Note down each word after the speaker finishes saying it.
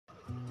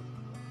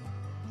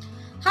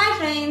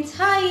friends,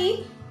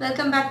 hi!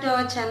 Welcome back to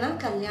our channel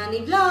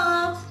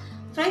Kalyanivlogs.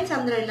 Friends,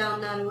 అందరూ ఎలా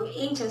ఉన్నారు?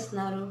 ఏం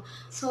చేస్తున్నారు?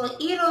 సో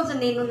ఈ రోజు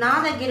నేను నా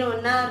దగ్గర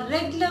ఉన్న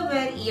రెగ్యులర్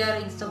వేర్ ఇయర్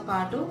రింగ్స్ తో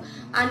పాటు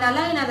అండ్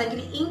అలాగే నా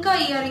దగ్గర ఇంకా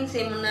ఇయర్ రింగ్స్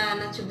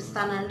ఏమున్నాయని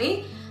చూపిస్తానండి.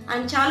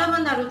 అండ్ చాలా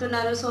మంది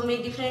అడుగుతున్నారు, సో మీ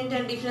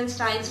డిఫరెంట్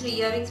స్టైల్స్ లో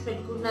ఇయర్ రింగ్స్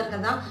పెట్టుకుంటున్నారు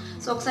కదా,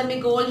 సో ఒకసారి మీ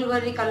గోల్డ్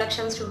జ్యువెలరీ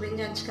కలెక్షన్స్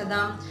చూపించవచ్చు కదా,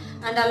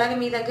 అండ్ అలాగే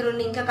మీ దగ్గర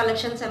ఉన్న ఇంకా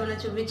కలెక్షన్స్ ఏమైనా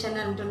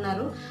చూపించండి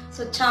అంటున్నారు.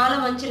 సో చాలా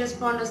మంచి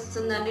రెస్పాండ్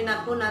వస్తుందండి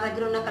నాకు నా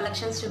దగ్గర ఉన్న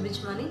కలెక్షన్స్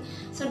చూపించమని.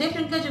 సో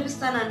డెఫినెట్గా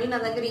చూపిస్తానండి. నా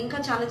దగ్గర ఇంకా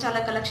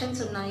చాలా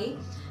కలెక్షన్స్ ఉన్నాయి.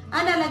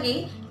 అండ్ అలాగే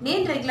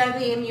నేను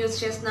రెగ్యులర్గా ఏం యూజ్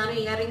చేస్తున్నాను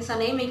ఇయర్ రింగ్స్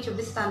అనేవి మీకు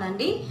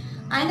చూపిస్తానండి.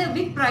 అండ్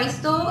విత్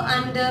ప్రైస్తో,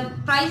 అండ్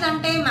ప్రైస్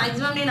అంటే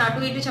మ్యాక్సిమం నేను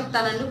అటు ఇటు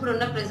చెప్తానండి, ఇప్పుడు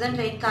ఉన్న ప్రెసెంట్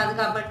రేట్ కాదు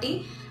కాబట్టి.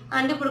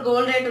 అండ్ ఇప్పుడు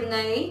గోల్డ్ రేట్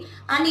ఉన్నాయి,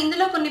 అండ్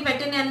ఇందులో కొన్ని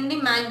పెట్టినాయి అండి,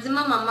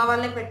 మ్యాక్సిమం అమ్మ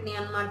వాళ్ళే పెట్టినాయి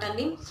అనమాట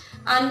అండి.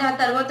 అండ్ ఆ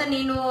తర్వాత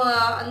నేను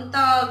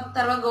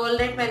తర్వాత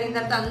గోల్డ్ రేట్ పెరిగిన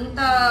తర్వాత అంత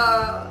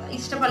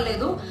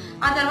ఇష్టపడలేదు.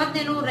 ఆ తర్వాత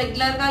నేను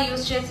రెగ్యులర్గా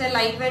యూజ్ చేసే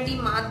లైట్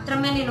వెయిట్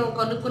మాత్రమే నేను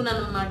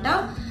కొనుక్కున్నాను అనమాట.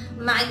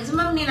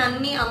 మ్యాక్సిమం నేను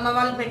అన్ని అమ్మ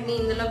వాళ్ళు పెట్టిన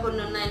ఇందులో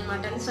కొన్ని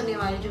ఉన్నాయన్నమాట. సో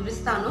నేను అవి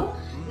చూపిస్తాను.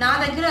 నా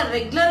దగ్గర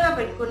రెగ్యులర్గా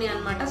పెట్టుకుని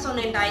అనమాట. సో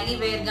నేను డైలీ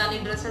వేర్ కానీ,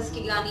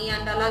 డ్రెస్సెస్కి కానీ,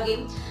 అండ్ అలాగే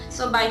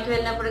సో బైక్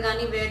వెళ్ళినప్పుడు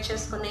కానీ వేర్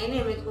చేసుకునే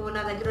నేను మీకు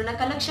నా దగ్గర ఉన్న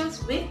కలెక్షన్స్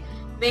విత్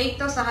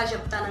వెయిట్తో సహా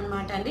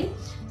చెప్తానమాట అండి.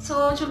 సో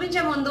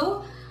చూపించే ముందు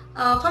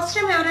ఫస్ట్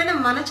టైం ఎవరైనా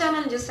మన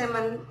ఛానల్ చూస్తే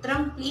మాత్రం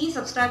ప్లీజ్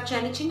సబ్స్క్రైబ్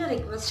చేయండి, చిన్న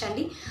రిక్వెస్ట్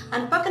అండి.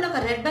 అండ్ పక్కన ఒక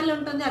రెడ్ బెల్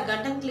ఉంటుంది, ఆ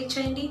గంటను క్లిక్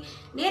చేయండి.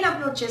 నేను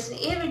అప్లోడ్ చేసిన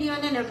ఏ వీడియో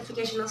అయినా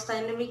నోటిఫికేషన్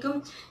వస్తాయండి మీకు.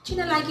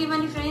 చిన్న లైక్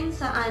ఇవ్వండి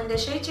ఫ్రెండ్స్, అండ్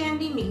షేర్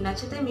చేయండి మీకు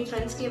నచ్చితే మీ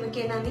ఫ్రెండ్స్కి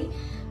ఎవరికైనా అని.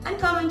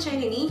 అండ్ కామెంట్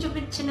చేయండి నేను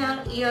చూపించిన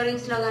ఇయర్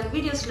రింగ్స్లో కానీ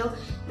వీడియోస్లో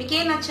మీకు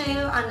ఏం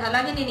నచ్చాయో, అండ్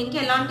అలాగే నేను ఇంకా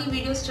ఎలాంటి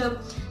వీడియోస్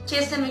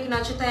చేస్తే మీకు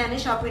నచ్చుతాయని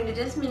షాపింగ్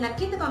డీటెయిల్స్ మీరు నాకు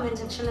కింద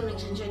కామెంట్ సెక్షన్లో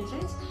మెన్షన్ చేయండి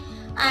ఫ్రెండ్స్.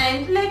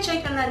 అండ్ లేట్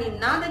చేయకుండా నేను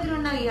నా దగ్గర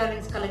ఉన్న ఇయర్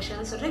రింగ్స్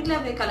కలెక్షన్స్,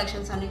 రెగ్యులర్ వే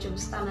కలెక్షన్స్ అన్ని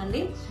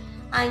చూపిస్తానండి.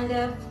 అండ్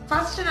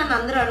ఫస్ట్ నన్ను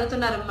అందరూ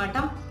అడుగుతున్నారు అనమాట,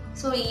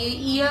 సో ఈ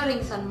ఇయర్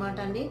రింగ్స్ అనమాట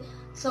అండి,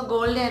 సో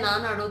గోల్డేనా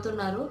అని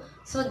అడుగుతున్నారు.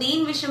 సో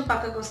దీని విషయం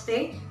పక్కకు వస్తే,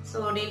 సో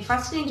నేను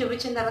ఫస్ట్ నేను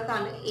చూపించిన తర్వాత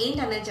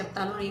ఏంటి అనేది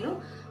చెప్తాను నేను.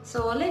 సో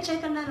లేట్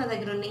చేయకుండా నా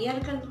దగ్గర ఉన్న ఇయర్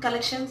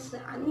కలెక్షన్స్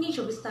అన్నీ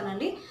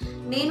చూపిస్తానండి.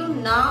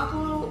 నాకు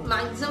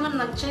మ్యాక్సిమం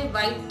నచ్చే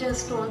వైట్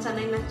స్టోన్స్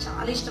అనేవి నాకు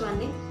చాలా ఇష్టం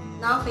అండి.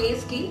 నా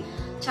ఫేస్కి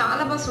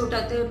చాలా బాగా సూట్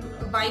అవుతాయి.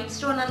 వైట్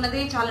స్టోన్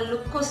అన్నది చాలా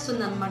లుక్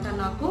వస్తుంది అనమాట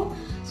నాకు.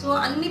 సో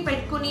అన్ని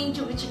పెట్టుకుని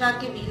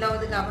చూపించడానికి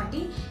వీలవదు కాబట్టి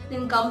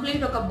నేను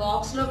కంప్లీట్ ఒక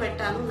బాక్స్లో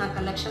పెట్టాను నా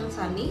కలెక్షన్స్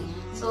అన్ని.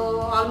 సో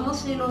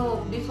ఆల్మోస్ట్ నేను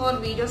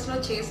బిఫోర్ వీడియోస్లో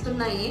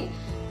చేస్తున్నాయి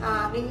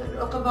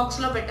ఒక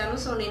బాక్స్లో పెట్టాను.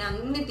 సో నేను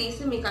అన్ని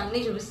తీసి మీకు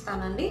అన్ని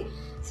చూపిస్తానండి.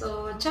 సో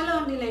చలో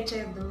అండి, లేట్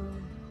చేయొద్దు.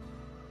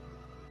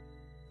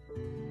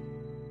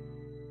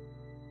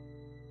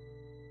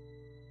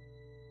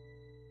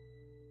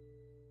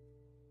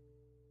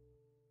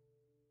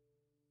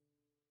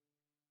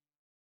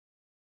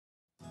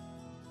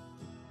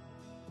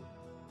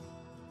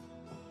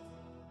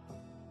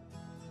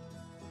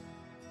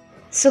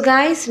 సో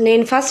గాయస్,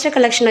 నేను ఫస్ట్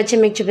కలెక్షన్ వచ్చి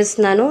మీకు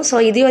చూపిస్తున్నాను. సో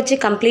ఇది వచ్చి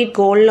కంప్లీట్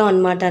గోల్డ్లో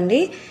అనమాట అండి.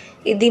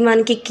 ఇది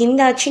మనకి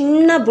కింద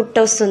చిన్న బుట్ట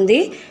వస్తుంది,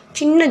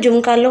 చిన్న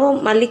జుంకాలో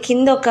మళ్ళీ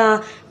కింద ఒక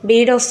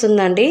బీడ్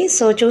వస్తుందండి.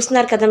 సో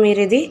చూస్తున్నారు కదా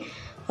మీరు, ఇది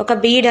ఒక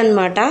బీడ్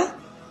అనమాట.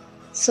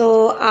 సో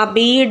ఆ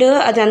బీడ్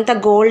అదంతా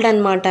గోల్డ్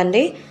అనమాట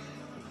అండి.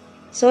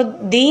 సో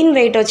దీని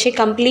వెయిట్ వచ్చి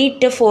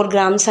కంప్లీట్ 4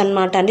 grams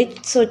అనమాట అండి.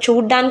 సో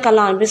చూడ్డానికి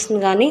అలా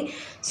అనిపిస్తుంది కానీ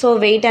సో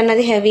వెయిట్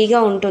అన్నది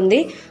హెవీగా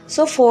ఉంటుంది.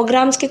 సో 4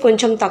 gramsకి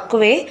కొంచెం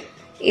తక్కువే.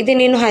 ఇది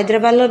నేను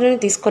హైదరాబాద్లోనే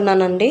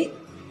తీసుకున్నానండి.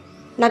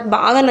 నాకు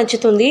బాగా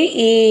నచ్చుతుంది.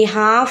 ఈ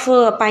హాఫ్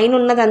పైన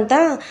ఉన్నదంతా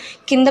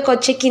కిందకు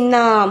వచ్చి కింద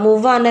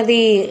మువ్వ అన్నది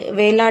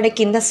వేలాడే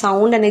కింద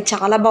సౌండ్ అనేది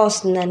చాలా బాగా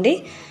వస్తుందండి.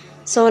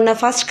 సో నా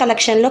ఫస్ట్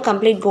కలెక్షన్లో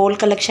కంప్లీట్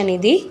గోల్డ్ కలెక్షన్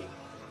ఇది.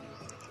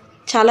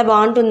 చాలా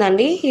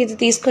బాగుంటుందండి. ఇది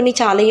తీసుకుని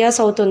చాలా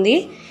ఇయర్స్ అవుతుంది,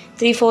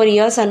 3-4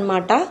 years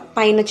అనమాట.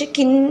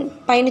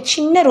 పైన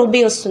చిన్న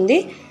రూబీ వస్తుంది,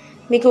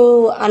 మీకు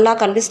అలా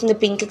కనిపిస్తుంది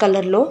పింక్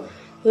కలర్లో.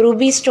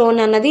 రూబీ స్టోన్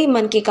అన్నది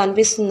మనకి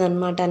కనిపిస్తుంది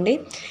అనమాట అండి.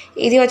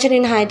 ఇది వచ్చి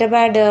నేను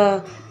హైదరాబాద్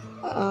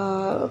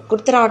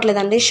గుర్తు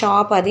రావట్లేదండి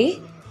షాప్, అది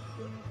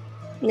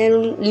నేను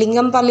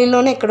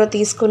లింగంపల్లిలోనే ఎక్కడో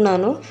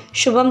తీసుకున్నాను,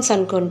 శుభమ్స్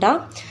అనుకుంటా.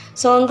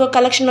 సో ఇంకో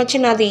కలెక్షన్ వచ్చి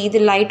నాది,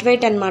 ఇది లైట్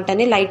వెయిట్ అనమాట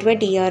అండి, లైట్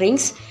వెయిట్ ఇయర్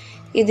రింగ్స్.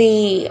 ఇది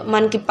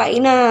మనకి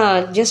పైన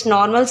జస్ట్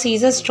నార్మల్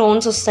సీజర్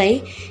స్టోన్స్ వస్తాయి,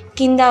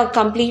 కింద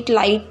కంప్లీట్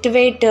లైట్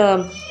వెయిట్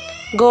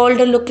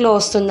గోల్డ్ లుక్లో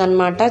వస్తుంది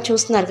అనమాట.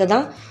 చూస్తున్నారు కదా,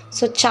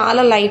 సో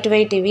చాలా లైట్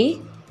వెయిట్ ఇవి.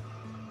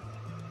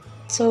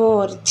 సో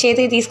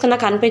చేతికి తీసుకున్నా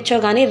కనిపించో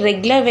కానీ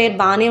రెగ్యులర్ వేర్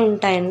బాగానే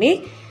ఉంటాయండి.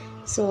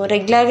 సో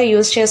రెగ్యులర్గా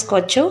యూజ్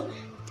చేసుకోవచ్చు.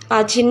 ఆ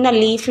చిన్న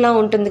లీఫ్లా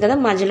ఉంటుంది కదా,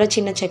 మధ్యలో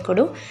చిన్న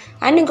చెక్కుడు.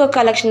 అండ్ ఇంకొక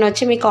కలెక్షన్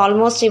వచ్చి మీకు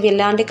ఆల్మోస్ట్ ఇవి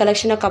ఇలాంటి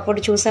కలెక్షన్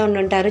ఒకప్పుడు చూసే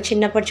ఉంటారు,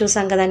 చిన్నప్పుడు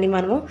చూసాం కదండి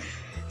మనము.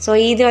 సో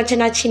ఇది వచ్చి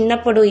నా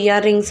చిన్నప్పుడు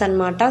ఇయర్ రింగ్స్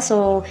అనమాట. సో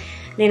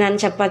నేను అని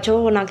చెప్పచ్చు.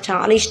 నాకు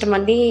చాలా ఇష్టం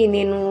అండి.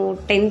 నేను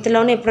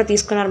 10th ఎప్పుడో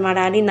తీసుకున్నారు మా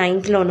డాడీ,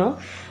 9th.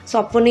 సో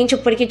అప్పటి నుంచి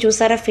ఇప్పటికీ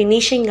చూసారా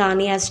ఫినిషింగ్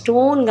కానీ, ఆ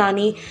స్టోన్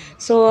కానీ,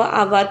 సో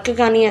ఆ వర్క్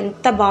కానీ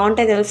ఎంత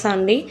బాగుంటాయి తెలుసా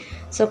అండి.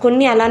 సో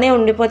కొన్ని అలానే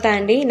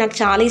ఉండిపోతాయండి. నాకు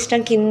చాలా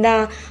ఇష్టం. కింద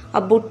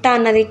ఆ బుట్ట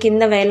అన్నది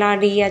కింద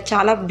వేలాడి అది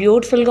చాలా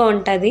బ్యూటిఫుల్గా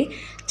ఉంటుంది.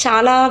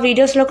 చాలా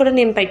వీడియోస్లో కూడా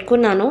నేను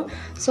పెట్టుకున్నాను.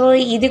 సో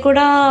ఇది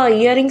కూడా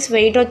ఇయర్ రింగ్స్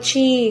వెయిట్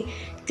వచ్చి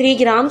 3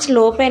 grams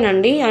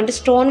లోపేనండి. అంటే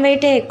స్టోన్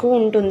వెయిటే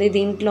ఎక్కువ ఉంటుంది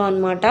దీంట్లో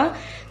అనమాట.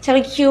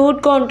 చాలా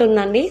క్యూట్గా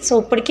ఉంటుందండి. సో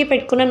ఇప్పటికీ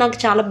పెట్టుకున్న నాకు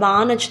చాలా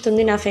బాగా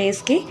నచ్చుతుంది నా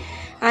ఫేస్కి.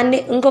 అండ్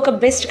ఇంకొక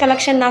బెస్ట్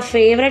కలెక్షన్, నా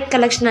ఫేవరెట్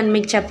కలెక్షన్ అని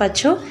మీకు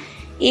చెప్పచ్చు.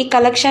 ఈ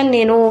కలెక్షన్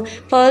నేను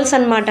పర్ల్స్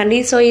అనమాట అండి.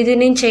 సో ఇది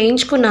నేను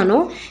చేయించుకున్నాను.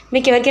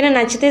 మీకు ఎవరికైనా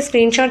నచ్చితే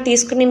స్క్రీన్ షాట్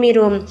తీసుకుని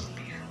మీరు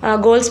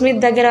గోల్డ్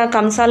స్మిత్ దగ్గర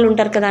కంసాలు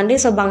ఉంటారు కదండి,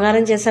 సో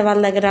బంగారం చేసే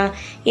వాళ్ళ దగ్గర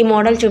ఈ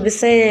మోడల్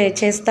చూపిస్తే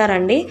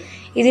చేస్తారండి.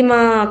 ఇది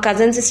మా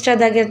కజిన్ సిస్టర్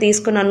దగ్గర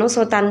తీసుకున్నాను.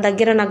 సో తన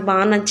దగ్గర నాకు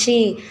బాగా నచ్చి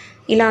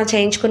ఇలా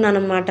చేయించుకున్నాను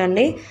అనమాట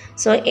అండి.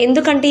 సో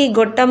ఎందుకంటే ఈ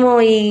గొట్టము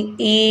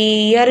ఈ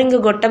ఇయర్ రింగ్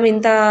గొట్టం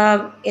ఇంత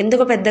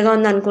ఎందుకు పెద్దగా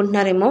ఉంది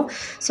అనుకుంటున్నారేమో.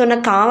 సో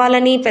నాకు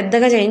కావాలని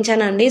పెద్దగా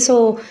చేయించానండి. సో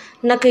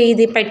నాకు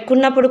ఇది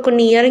పెట్టుకున్నప్పుడు,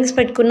 కొన్ని ఇయర్ రింగ్స్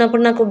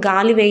పెట్టుకున్నప్పుడు నాకు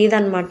గాలి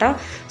వేయదనమాట.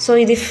 సో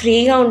ఇది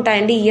ఫ్రీగా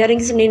ఉంటాయండి. ఇయర్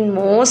రింగ్స్ నేను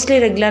మోస్ట్లీ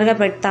రెగ్యులర్గా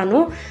పెడతాను.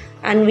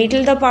 అండ్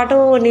వీటితో పాటు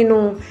నేను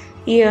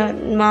ఈ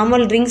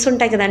మామూలు రింగ్స్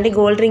ఉంటాయి కదండి,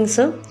 గోల్డ్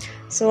రింగ్స్,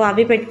 సో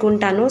అవి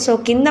పెట్టుకుంటాను. సో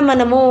కింద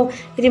మనము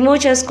రిమూవ్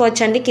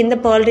చేసుకోవచ్చండి. కింద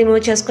పర్ల్ రిమూవ్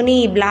చేసుకుని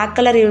ఈ బ్లాక్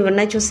కలర్ ఇవి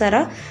ఉన్నాయి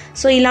చూసారా.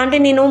 సో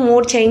ఇలాంటివి నేను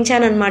 3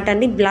 చేయించాను అనమాట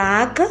అండి.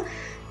 Black,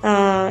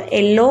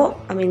 yellow,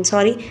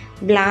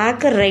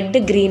 black, red,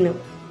 green,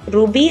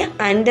 ruby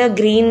and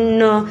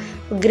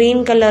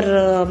green colour,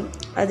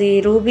 అది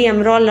రూబీ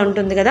ఎమరాల్డ్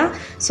ఉంటుంది కదా,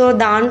 సో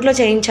దాంట్లో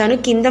చేయించాను.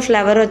 కింద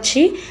ఫ్లవర్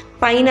వచ్చి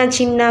పైన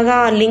చిన్నగా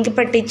లింక్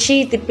పెట్టించి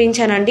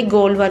తిప్పించానండి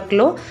గోల్డ్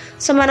వర్క్లో.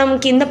 సో మనం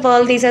కింద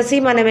పర్ల్ తీసేసి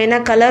మనం ఏమైనా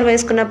కలర్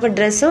వేసుకున్నప్పుడు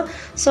డ్రెస్,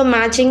 సో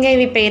మ్యాచింగ్గా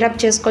ఇవి పేరప్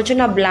చేసుకోవచ్చు.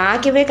 నా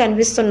బ్లాక్ ఇవే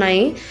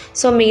కనిపిస్తున్నాయి.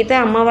 సో మిగతా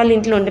అమ్మ వాళ్ళ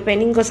ఇంట్లో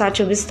ఉండిపోయినాయి. ఇంకోసారి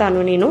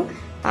చూపిస్తాను నేను.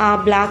 ఆ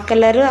black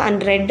colour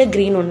and red,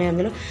 green ఉన్నాయి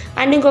అందులో.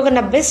 అండ్ ఇంకొక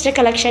నా బెస్ట్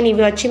కలెక్షన్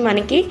ఇవి వచ్చి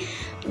మనకి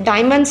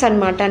డైమండ్స్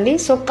అనమాట అండి.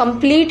 సో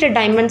కంప్లీట్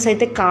డైమండ్స్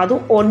అయితే కాదు,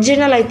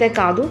 ఒరిజినల్ అయితే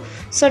కాదు.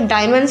 సో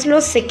డైమండ్స్లో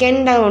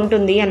సెకండ్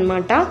ఉంటుంది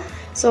అనమాట.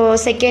 సో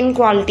సెకండ్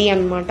క్వాలిటీ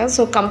అనమాట.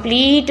 సో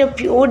కంప్లీట్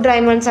ప్యూర్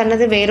డైమండ్స్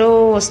అన్నది వేరే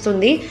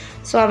వస్తుంది.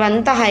 సో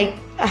అవంతా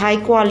హై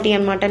క్వాలిటీ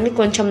అనమాట అండి.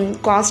 కొంచెం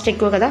కాస్ట్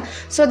ఎక్కువ కదా,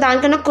 సో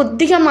దానికన్నా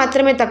కొద్దిగా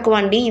మాత్రమే తక్కువ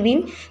అండి ఇవి.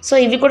 సో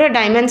ఇవి కూడా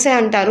డైమండ్సే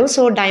అంటారు.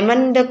 సో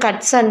డైమండ్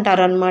కట్స్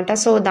అంటారు అనమాట.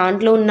 సో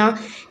దాంట్లో ఉన్న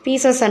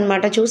పీసెస్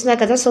అనమాట, చూసినా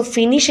కదా. సో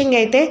ఫినిషింగ్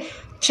అయితే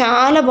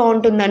చాలా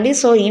బాగుంటుందండి.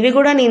 సో ఇవి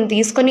కూడా నేను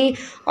తీసుకొని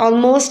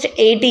ఆల్మోస్ట్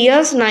 8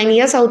 years 9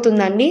 years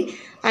అవుతుందండి.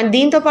 అండ్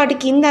దీంతోపాటు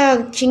కింద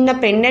చిన్న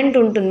పెండెంట్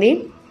ఉంటుంది,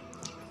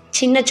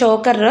 చిన్న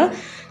చోకర్.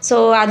 సో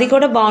అది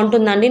కూడా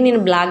బాగుంటుందండి. నేను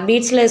బ్లాక్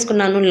బీడ్స్లో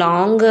వేసుకున్నాను,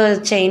 లాంగ్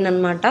చైన్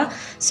అనమాట.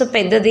 సో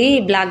పెద్దది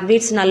బ్లాక్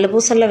బీడ్స్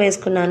నల్లపూసల్లో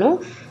వేసుకున్నాను.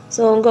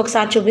 సో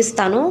ఇంకొకసారి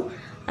చూపిస్తాను.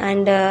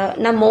 అండ్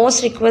నా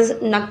మోస్ట్ రిక్వెస్ట్,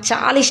 నాకు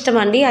చాలా ఇష్టం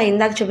అండి ఆ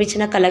ఇందాక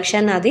చూపించిన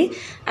కలెక్షన్ అది.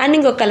 అండ్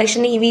ఇంకొక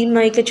కలెక్షన్ ఇవి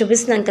మీకు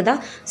చూపిస్తున్నాను కదా.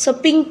 సో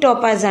పింక్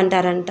టోపాజ్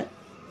అంటారంట,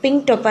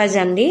 పింక్ టొపాజ్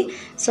అండి.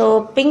 సో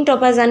పింక్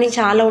టొపాజ్ అని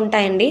చాలా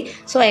ఉంటాయండి.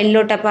 So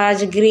yellow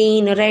topaz,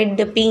 green,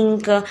 red,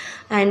 pink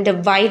and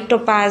white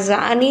topaz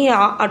అని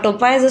ఆ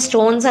టొపాజ్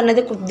స్టోన్స్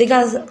అనేది కొద్దిగా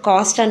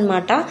కాస్ట్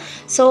అనమాట.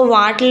 సో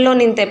వాటిల్లో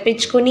నేను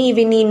తెప్పించుకుని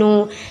ఇవి నేను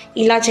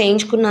ఇలా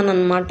చేయించుకున్నాను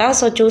అనమాట.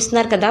 సో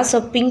చూస్తున్నారు కదా. సో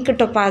పింక్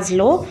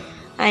టొపాజ్లో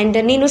అండ్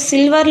నేను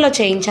సిల్వర్లో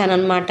చేయించాను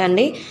అనమాట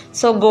అండి.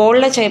 సో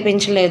గోల్డ్లో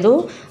చేయించలేదు.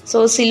 సో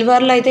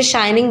సిల్వర్లో అయితే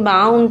షైనింగ్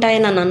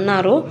బాగుంటాయని అని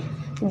అన్నారు.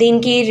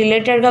 దీనికి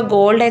రిలేటెడ్గా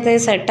గోల్డ్ అయితే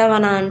సెట్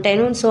అవ్వనా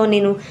అంటేను, సో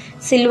నేను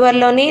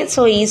సిల్వర్లోనే,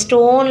 సో ఈ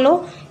స్టోన్లో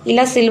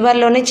ఇలా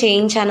సిల్వర్లోనే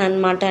చేయించాను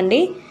అనమాట అండి.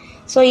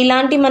 సో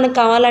ఇలాంటి మనకు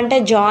కావాలంటే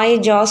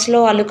జాస్లో,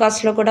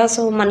 అలుకాస్లో కూడా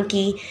సో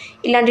మనకి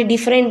ఇలాంటి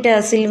different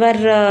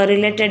silver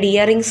related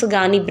ear rings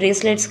కానీ,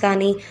 బ్రేస్లెట్స్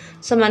కానీ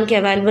సో మనకి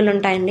అవైలబుల్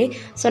ఉంటాయండి.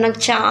 సో నాకు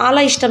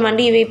చాలా ఇష్టం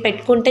అండి. ఇవి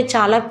పెట్టుకుంటే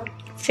చాలా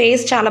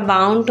ఫేస్ చాలా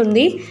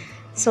బాగుంటుంది.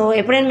 సో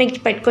ఎప్పుడైనా మీకు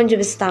పెట్టుకొని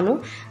చూపిస్తాను.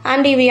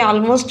 అండ్ ఇవి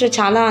ఆల్మోస్ట్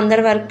చాలా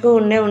అందరి వరకు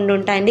ఉండి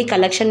ఉంటాయండి.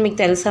 కలెక్షన్ మీకు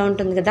తెలిసే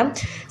ఉంటుంది కదా.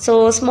 సో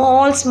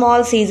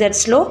స్మాల్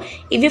సీజర్స్లో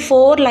ఇవి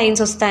 4 lines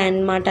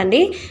వస్తాయన్నమాట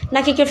అండి.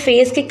 నాకు ఇక్కడ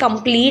ఫేస్కి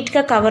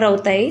కంప్లీట్గా కవర్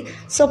అవుతాయి.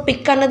 సో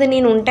పిక్ అన్నది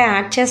నేను ఉంటే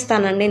యాడ్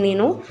చేస్తానండి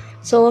నేను.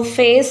 సో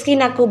ఫేస్కి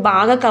నాకు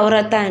బాగా కవర్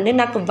అవుతాయండి.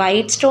 నాకు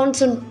వైట్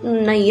స్టోన్స్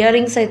ఉన్న ఇయర్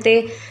రింగ్స్ అయితే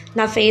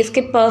నా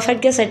ఫేస్కి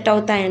పర్ఫెక్ట్గా సెట్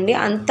అవుతాయండి.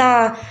 అంతా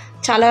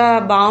చాలా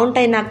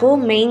బాగుంటాయి. నాకు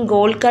మెయిన్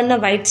గోల్డ్ కన్నా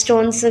వైట్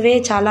స్టోన్స్వే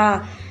చాలా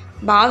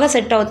బాగా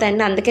సెట్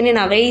అవుతాయండి. అందుకే నేను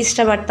అవే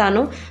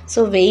ఇష్టపడతాను. సో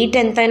వెయిట్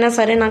ఎంతైనా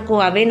సరే నాకు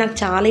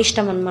చాలా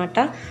ఇష్టం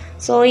అనమాట.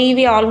 సో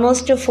ఇవి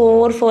ఆల్మోస్ట్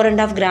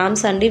 4.5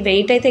 grams అండి.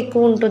 వెయిట్ అయితే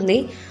ఎక్కువ ఉంటుంది,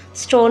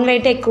 స్టోన్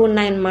వెయిట్ ఎక్కువ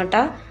ఉన్నాయన్నమాట.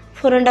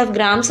 4.5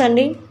 grams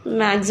అండి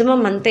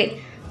మ్యాక్సిమం, అంతే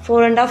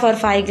 4.5 or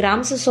 5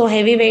 grams. So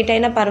heavy weight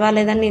అయినా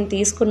పర్వాలేదని నేను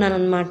తీసుకున్నాను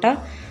అనమాట.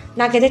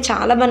 నాకైతే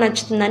చాలా బాగా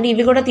నచ్చుతుందండి.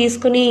 ఇవి కూడా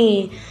తీసుకుని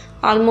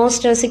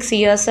ఆల్మోస్ట్ 6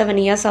 years 7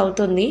 years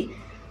అవుతుంది.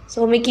 సో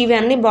మీకు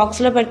ఇవన్నీ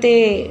బాక్స్లో పెడితే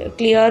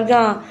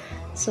క్లియర్గా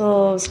సో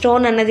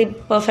స్టోన్ అన్నది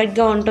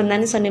పర్ఫెక్ట్గా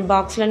ఉంటుందని సో నేను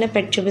బాక్స్లోనే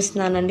పెట్టి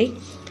చూపిస్తున్నానండి.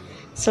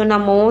 సో నా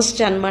మోస్ట్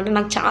అనమాట,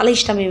 నాకు చాలా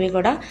ఇష్టం ఇవి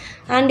కూడా.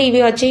 అండ్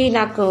ఇవి వచ్చి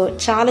నాకు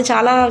చాలా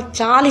చాలా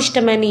చాలా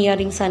ఇష్టమైన ఇయర్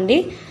రింగ్స్ అండి.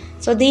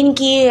 సో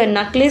దీనికి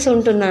నక్లెస్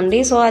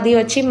ఉంటుందండి. సో అది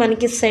వచ్చి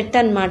మనకి సెట్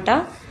అనమాట.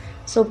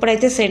 సో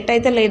ఇప్పుడైతే సెట్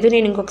అయితే లేదు,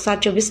 నేను ఇంకొకసారి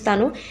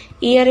చూపిస్తాను.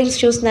 ఇయర్ రింగ్స్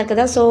చూస్తున్నారు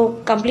కదా, సో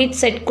కంప్లీట్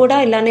సెట్ కూడా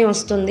ఇలానే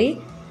వస్తుంది.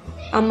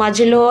 ఆ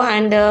మధ్యలో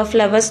అండ్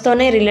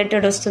ఫ్లవర్స్తోనే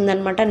రిలేటెడ్ వస్తుంది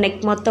అనమాట,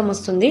 నెక్ మొత్తం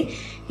వస్తుంది.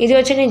 ఇది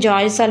వచ్చి నేను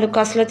జాయిస్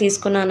అలుకాస్లో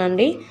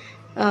తీసుకున్నానండి.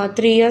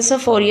 3 years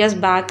 4 years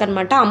బ్యాక్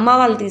అనమాట. అమ్మ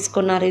వాళ్ళు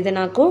తీసుకున్నారు ఇది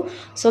నాకు.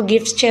 సో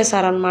గిఫ్ట్స్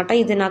చేశారనమాట.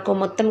 ఇది నాకు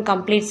మొత్తం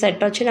కంప్లీట్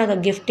సెట్ వచ్చి నాకు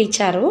గిఫ్ట్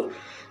ఇచ్చారు.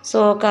 సో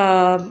ఒక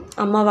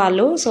అమ్మ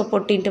వాళ్ళు, సో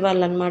పొట్టింటి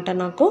వాళ్ళు అనమాట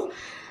నాకు,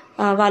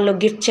 వాళ్ళు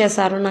గిఫ్ట్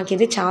చేశారు నాకు.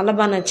 ఇది చాలా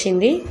బాగా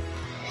నచ్చింది.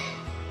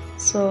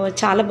 సో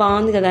చాలా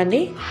బాగుంది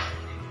కదండి.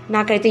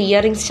 నాకైతే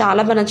ఇయర్ రింగ్స్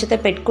చాలా బాగా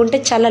నచ్చుతాయి, పెట్టుకుంటే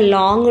చాలా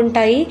లాంగ్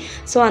ఉంటాయి.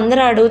 సో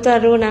అందరూ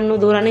అడుగుతారు నన్ను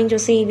దూరం నుంచి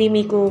చూసి, ఇవి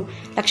మీకు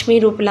లక్ష్మీ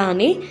రూపులా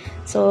అని.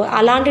 సో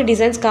అలాంటి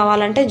డిజైన్స్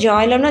కావాలంటే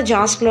జాయ్లోనో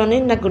జాస్ట్లోనే,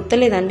 నాకు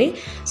గుర్తులేదండి.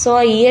 సో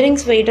ఆ ఇయర్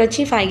రింగ్స్ వెయిట్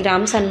వచ్చి 5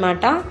 grams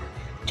అనమాట.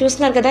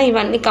 చూస్తున్నారు కదా,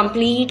 ఇవన్నీ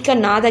కంప్లీట్గా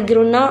నా దగ్గర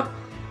ఉన్న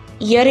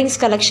ఇయర్ రింగ్స్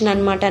కలెక్షన్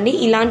అనమాట అండి.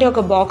 ఇలాంటి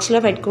ఒక బాక్స్లో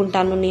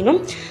పెట్టుకుంటాను నేను.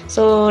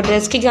 సో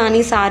డ్రెస్కి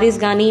కానీ సారీస్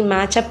కానీ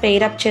మ్యాచ్అప్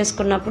పెయిరప్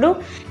చేసుకున్నప్పుడు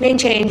నేను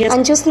చేంజ్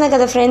చేస్తాను. చూస్తున్నారు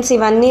కదా ఫ్రెండ్స్,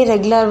 ఇవన్నీ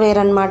రెగ్యులర్ వేర్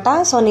అనమాట.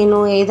 సో నేను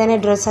ఏదైనా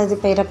డ్రెస్ అది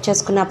పెయిరప్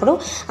చేసుకున్నప్పుడు,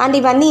 అండ్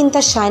ఇవన్నీ ఇంత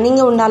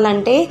షైనింగ్గా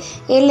ఉండాలంటే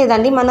ఏం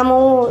లేదండి, మనము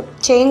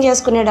చేంజ్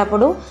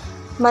చేసుకునేటప్పుడు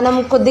మనం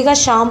కొద్దిగా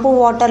షాంపూ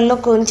వాటర్లో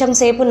కొంచెం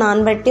సేపు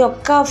నానబెట్టి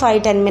ఒక్క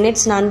 5-10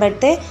 minutes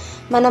నానబెడితే,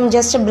 మనం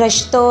జస్ట్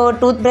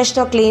టూత్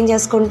బ్రష్తో క్లీన్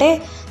చేసుకుంటే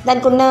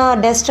దానికి ఉన్న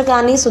డస్ట్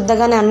కానీ శుద్ధ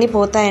కానీ అన్నీ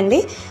పోతాయండి.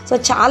 సో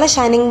చాలా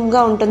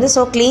షైనింగ్గా ఉంటుంది.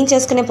 సో క్లీన్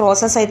చేసుకునే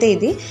ప్రాసెస్ అయితే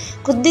ఇది.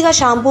 కొద్దిగా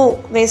షాంపూ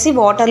వేసి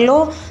వాటర్లో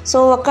సో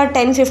ఒక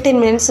 10-15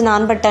 minutes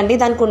నానబెట్టండి,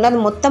 దానికి ఉన్నది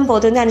మొత్తం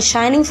పోతుంది. అండ్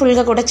షైనింగ్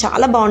ఫుల్గా కూడా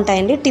చాలా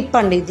బాగుంటాయండి. టిప్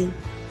అండి ఇది.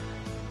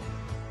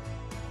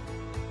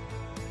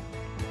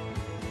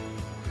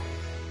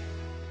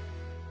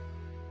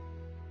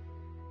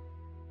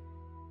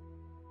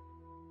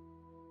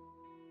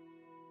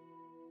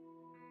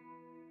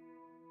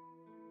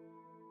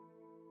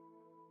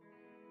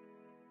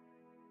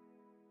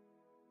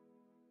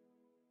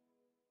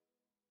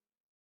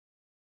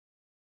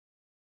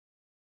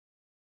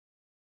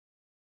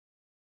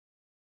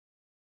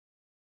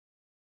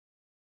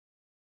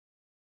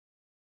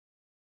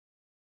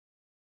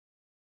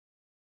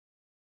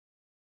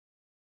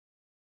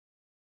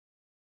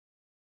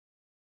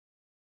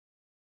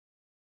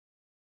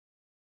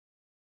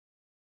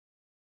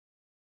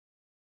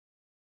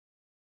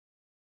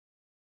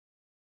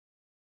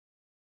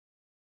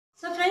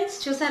 సో ఫ్రెండ్స్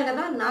చూసారు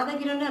కదా, నా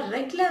దగ్గర ఉన్న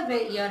రెగ్యులర్ వే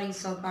ఇయర్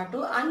రింగ్స్తో పాటు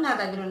అండ్ నా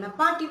దగ్గర ఉన్న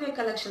పార్టీ వే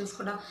కలెక్షన్స్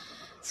కూడా.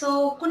 సో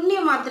కొన్ని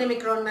మాత్రమే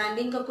ఇక్కడ ఉన్నాయండి,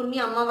 ఇంకా కొన్ని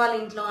అమ్మ వాళ్ళ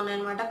ఇంట్లో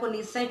ఉన్నాయన్నమాట. కొన్ని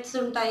సెట్స్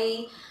ఉంటాయి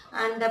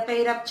అండ్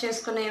పెయిరప్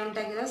చేసుకునేవి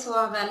ఉంటాయి కదా, సో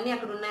అవన్నీ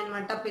అక్కడ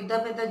ఉన్నాయన్నమాట. పెద్ద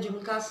పెద్ద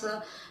జుమ్కాస్,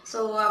 సో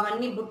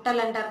అవన్నీ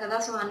బుట్టలు అంటారు కదా,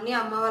 సో అన్నీ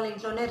అమ్మ వాళ్ళ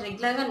ఇంట్లోనే.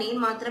 రెగ్యులర్గా నేను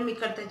మాత్రం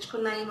ఇక్కడ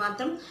తెచ్చుకున్నాయి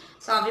మాత్రం,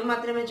 సో అవి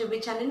మాత్రమే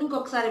చూపించాను. నేను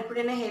ఇంకొకసారి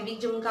ఎప్పుడైనా హెవీ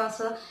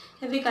జుమ్కాస్,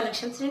 హెవీ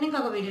కలెక్షన్స్ నేను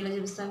ఇంకొక వీడియోలో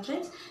చూపిస్తాను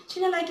ఫ్రెండ్స్.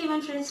 చిన్న లైక్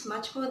ఇవ్వండి ఫ్రెండ్స్,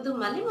 మర్చిపోవద్దు.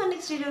 మళ్ళీ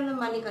నెక్స్ట్ వీడియోలో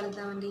మళ్ళీ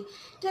కలుద్దామండి.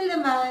 Tell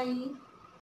them by.